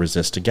built to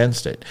resist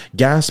against it.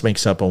 Gas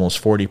makes up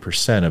almost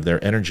 40% of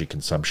their energy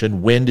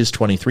consumption. Wind is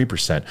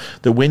 23%.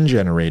 The wind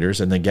generators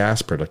and the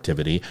gas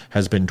productivity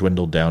has been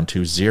dwindled down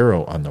to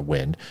 0 on the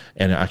wind,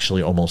 and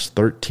actually almost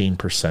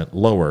 13%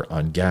 lower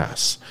on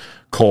gas.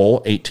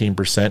 Coal,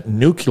 18%.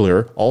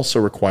 Nuclear also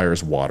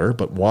requires water,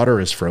 but water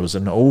is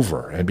frozen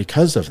over. And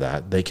because of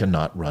that, they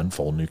cannot run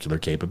full nuclear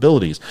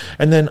capabilities.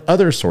 And then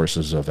other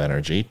sources of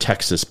energy,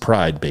 Texas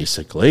pride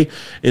basically,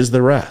 is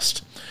the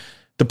rest.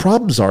 The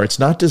problems are it's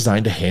not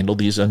designed to handle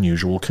these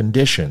unusual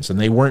conditions, and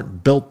they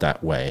weren't built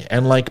that way.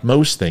 And like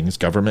most things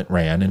government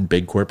ran in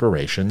big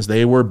corporations,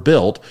 they were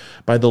built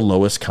by the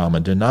lowest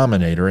common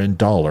denominator in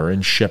dollar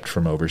and shipped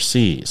from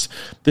overseas.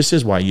 This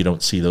is why you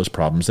don't see those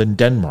problems in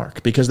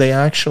Denmark, because they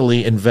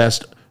actually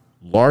invest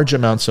large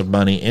amounts of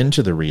money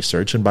into the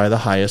research and by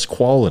the highest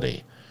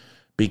quality,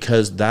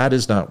 because that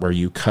is not where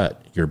you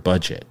cut your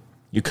budget.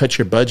 You cut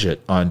your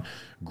budget on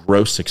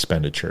gross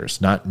expenditures,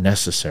 not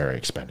necessary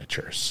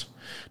expenditures.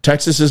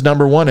 Texas is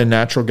number one in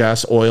natural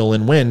gas, oil,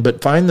 and wind,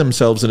 but find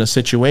themselves in a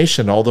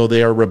situation, although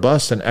they are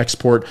robust and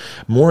export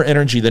more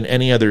energy than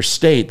any other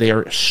state, they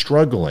are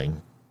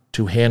struggling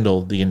to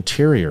handle the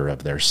interior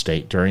of their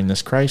state during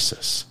this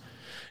crisis.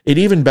 It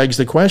even begs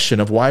the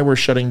question of why we're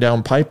shutting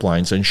down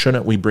pipelines, and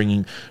shouldn't we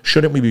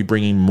be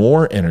bringing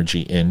more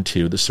energy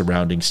into the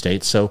surrounding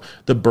states so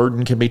the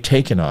burden can be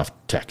taken off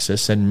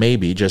Texas, and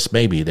maybe, just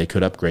maybe, they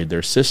could upgrade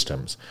their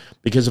systems.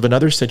 Because if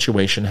another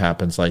situation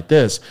happens like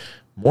this,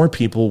 more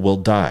people will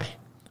die.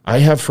 I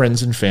have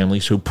friends and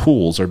families whose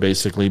pools are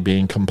basically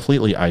being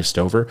completely iced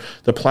over.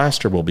 The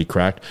plaster will be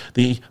cracked.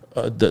 The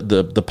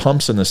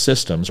pumps and the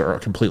systems are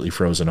completely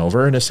frozen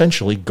over and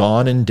essentially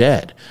gone and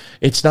dead.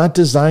 It's not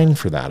designed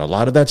for that. A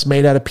lot of that's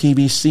made out of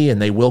PVC,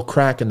 and they will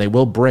crack and they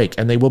will break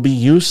and they will be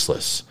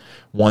useless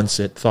once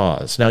it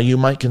thaws. Now, you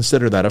might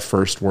consider that a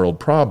first world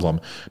problem,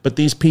 but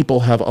these people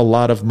have a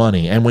lot of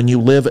money. And when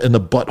you live in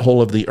the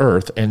butthole of the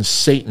earth and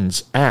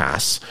Satan's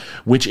ass,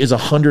 which is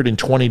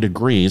 120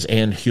 degrees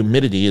and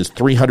humidity is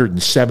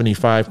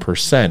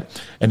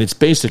 375%, and it's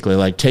basically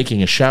like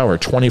taking a shower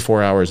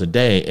 24 hours a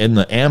day in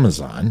the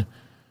Amazon,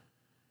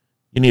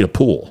 you need a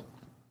pool.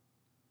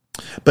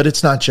 But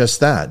it's not just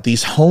that.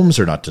 These homes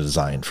are not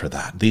designed for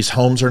that. These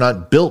homes are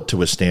not built to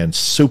withstand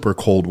super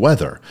cold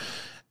weather.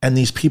 And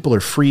these people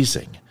are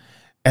freezing,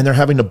 and they're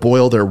having to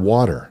boil their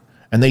water,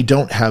 and they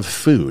don't have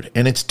food.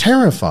 And it's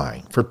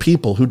terrifying for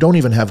people who don't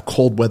even have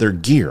cold weather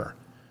gear.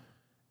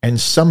 And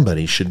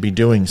somebody should be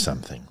doing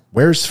something.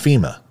 Where's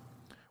FEMA?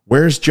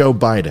 Where's Joe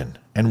Biden?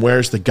 And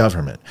where's the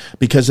government?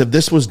 Because if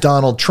this was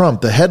Donald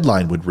Trump, the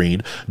headline would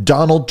read,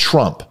 Donald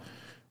Trump,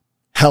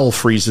 hell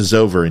freezes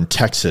over in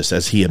Texas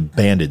as he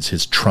abandons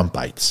his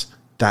Trumpites.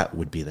 That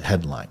would be the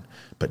headline.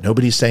 But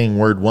nobody's saying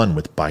word one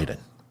with Biden.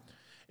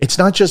 It's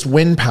not just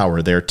wind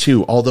power there,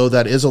 too, although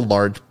that is a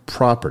large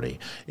property.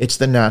 It's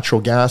the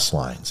natural gas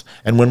lines.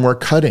 And when we're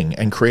cutting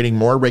and creating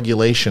more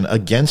regulation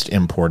against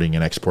importing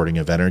and exporting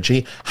of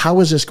energy,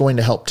 how is this going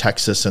to help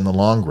Texas in the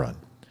long run?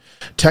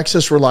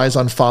 Texas relies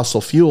on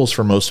fossil fuels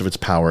for most of its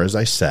power, as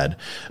I said,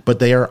 but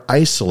they are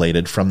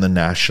isolated from the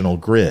national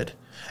grid.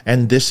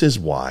 And this is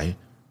why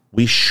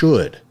we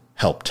should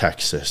help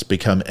Texas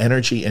become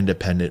energy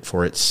independent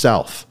for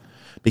itself,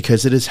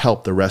 because it has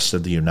helped the rest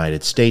of the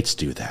United States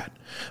do that.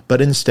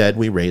 But instead,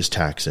 we raise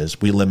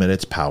taxes, we limit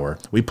its power,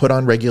 we put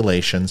on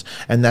regulations,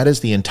 and that is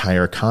the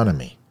entire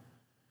economy.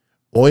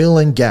 Oil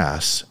and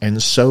gas,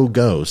 and so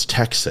goes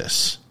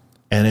Texas.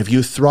 And if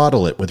you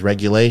throttle it with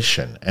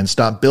regulation and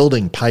stop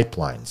building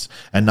pipelines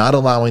and not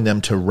allowing them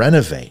to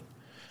renovate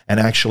and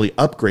actually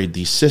upgrade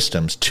these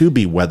systems to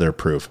be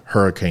weatherproof,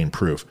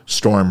 hurricane-proof,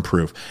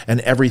 storm-proof,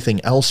 and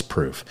everything else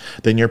proof,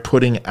 then you're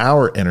putting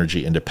our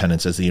energy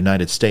independence as the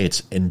United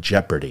States in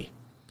jeopardy.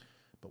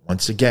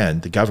 Once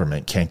again, the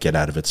government can't get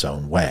out of its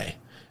own way.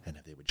 And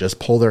if they would just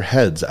pull their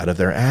heads out of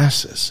their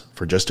asses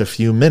for just a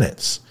few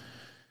minutes,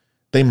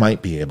 they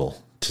might be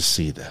able to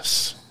see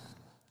this.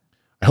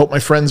 I hope my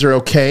friends are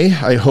okay.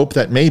 I hope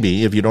that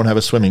maybe if you don't have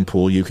a swimming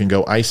pool, you can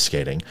go ice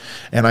skating.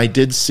 And I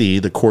did see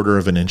the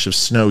 1/4 inch of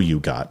snow you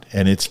got,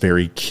 and it's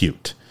very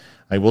cute.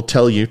 I will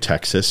tell you,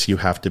 Texas, you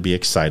have to be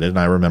excited. And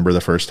I remember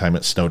the first time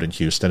it snowed in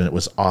Houston, and it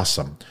was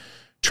awesome.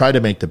 Try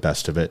to make the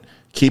best of it.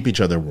 Keep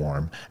each other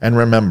warm. And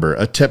remember,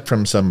 a tip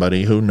from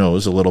somebody who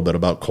knows a little bit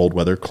about cold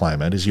weather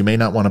climate is you may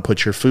not want to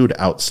put your food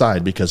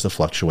outside because the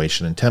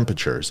fluctuation in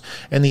temperatures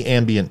and the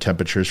ambient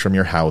temperatures from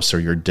your house or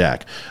your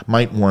deck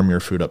might warm your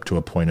food up to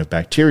a point of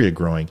bacteria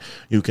growing.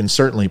 You can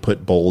certainly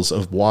put bowls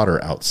of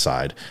water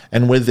outside,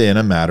 and within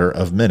a matter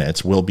of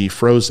minutes will be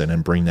frozen,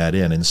 and bring that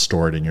in and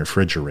store it in your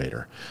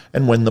refrigerator.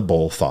 And when the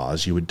bowl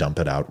thaws, you would dump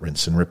it out,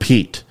 rinse and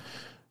repeat.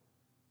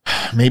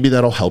 Maybe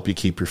that'll help you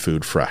keep your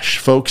food fresh.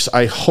 Folks,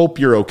 I hope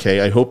you're okay.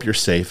 I hope you're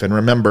safe. And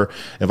remember,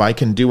 if I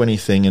can do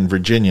anything in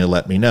Virginia,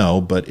 let me know.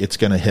 But it's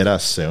going to hit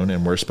us soon,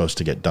 and we're supposed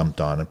to get dumped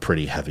on a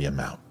pretty heavy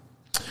amount.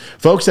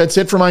 Folks, that's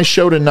it for my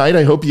show tonight.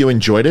 I hope you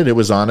enjoyed it. It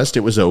was honest. It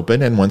was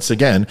open. And once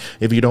again,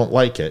 if you don't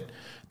like it,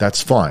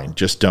 that's fine.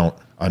 Just don't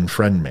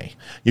unfriend me.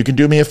 You can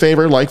do me a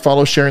favor, like,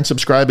 follow, share, and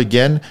subscribe.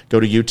 Again, go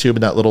to YouTube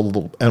in that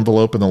little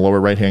envelope in the lower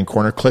right-hand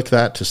corner. Click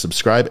that to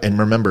subscribe. And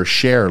remember,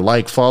 share,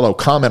 like, follow,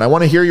 comment. I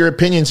want to hear your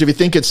opinions. If you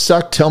think it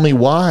sucked, tell me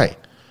why,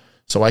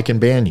 so I can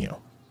ban you.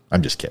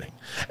 I'm just kidding.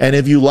 And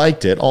if you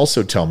liked it,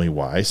 also tell me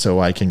why, so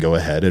I can go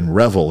ahead and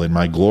revel in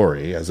my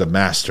glory as a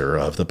master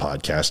of the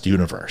podcast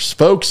universe.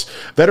 Folks,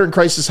 Veteran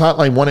Crisis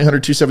Hotline,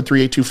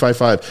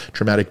 1-800-273-8255.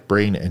 Traumatic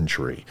brain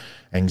injury,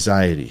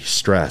 anxiety,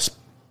 stress,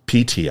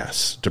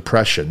 PTS,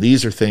 depression.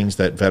 These are things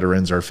that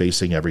veterans are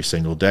facing every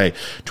single day.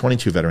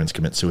 22 veterans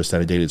commit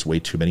suicide a day. It's way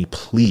too many.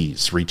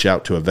 Please reach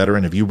out to a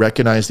veteran. If you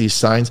recognize these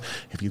signs,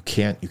 if you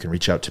can't, you can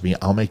reach out to me.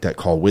 I'll make that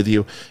call with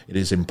you. It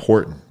is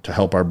important to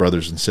help our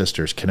brothers and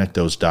sisters connect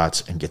those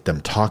dots and get them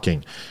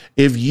talking.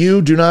 If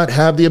you do not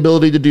have the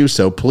ability to do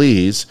so,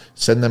 please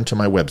send them to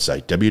my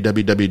website,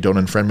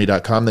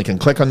 www.don'tunfriendme.com. They can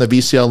click on the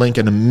VCL link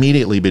and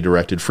immediately be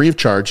directed free of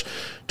charge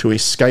to a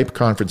Skype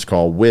conference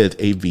call with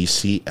a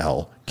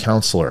VCL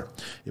counselor.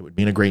 It would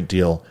mean a great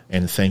deal,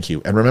 and thank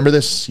you. And remember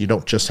this, you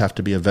don't just have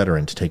to be a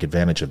veteran to take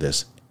advantage of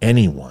this.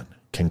 Anyone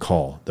can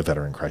call the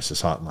Veteran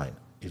Crisis Hotline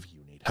if you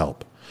need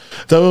help.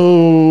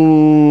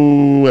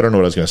 Though, I don't know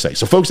what I was going to say.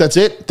 So, folks, that's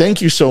it.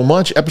 Thank you so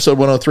much. Episode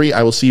 103.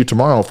 I will see you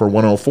tomorrow for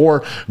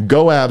 104.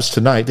 Go Avs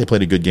tonight. They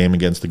played a good game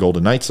against the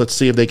Golden Knights. Let's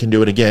see if they can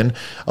do it again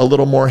a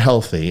little more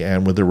healthy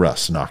and with the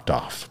rust knocked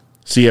off.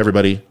 See you,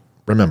 everybody.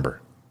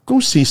 Remember, go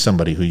see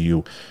somebody who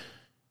you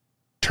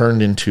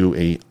turned into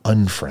a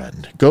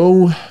unfriend.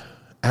 Go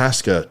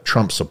ask a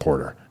Trump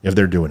supporter if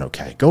they're doing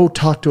okay. Go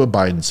talk to a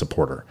Biden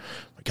supporter.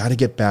 We got to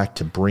get back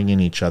to bringing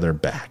each other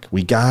back.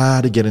 We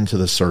got to get into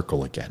the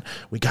circle again.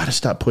 We got to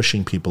stop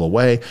pushing people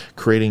away,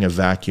 creating a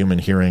vacuum,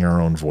 and hearing our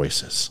own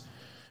voices.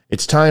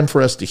 It's time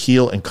for us to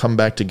heal and come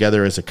back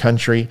together as a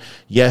country.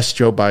 Yes,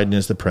 Joe Biden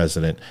is the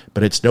president,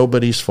 but it's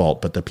nobody's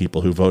fault but the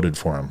people who voted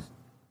for him.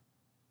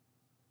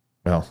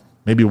 Well,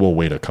 maybe we'll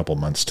wait a couple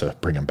months to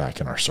bring him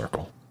back in our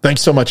circle.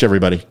 Thanks so much,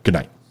 everybody. Good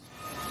night.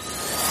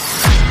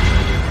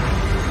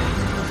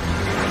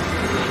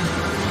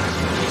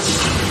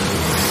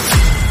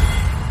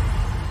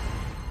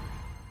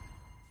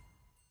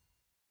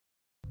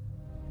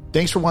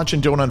 Thanks for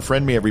watching Don't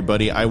Unfriend Me,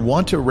 everybody. I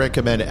want to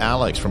recommend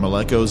Alex from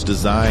Alekos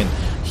Design.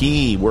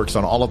 He works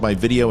on all of my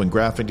video and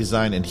graphic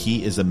design, and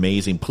he is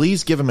amazing.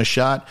 Please give him a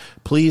shot.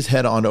 Please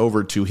head on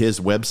over to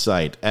his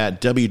website at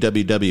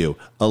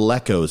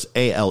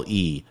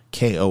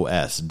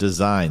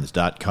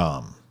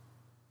www.alekosdesigns.com.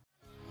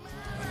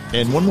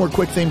 And one more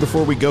quick thing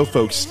before we go,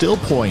 folks. Still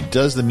Point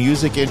does the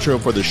music intro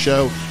for the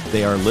show.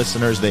 They are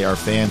listeners, they are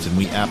fans, and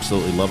we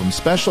absolutely love them.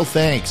 Special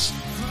thanks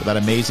for that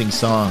amazing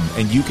song.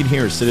 And you can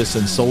hear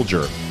Citizen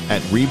Soldier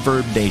at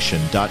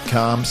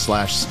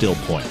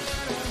reverbnation.com/stillpoint.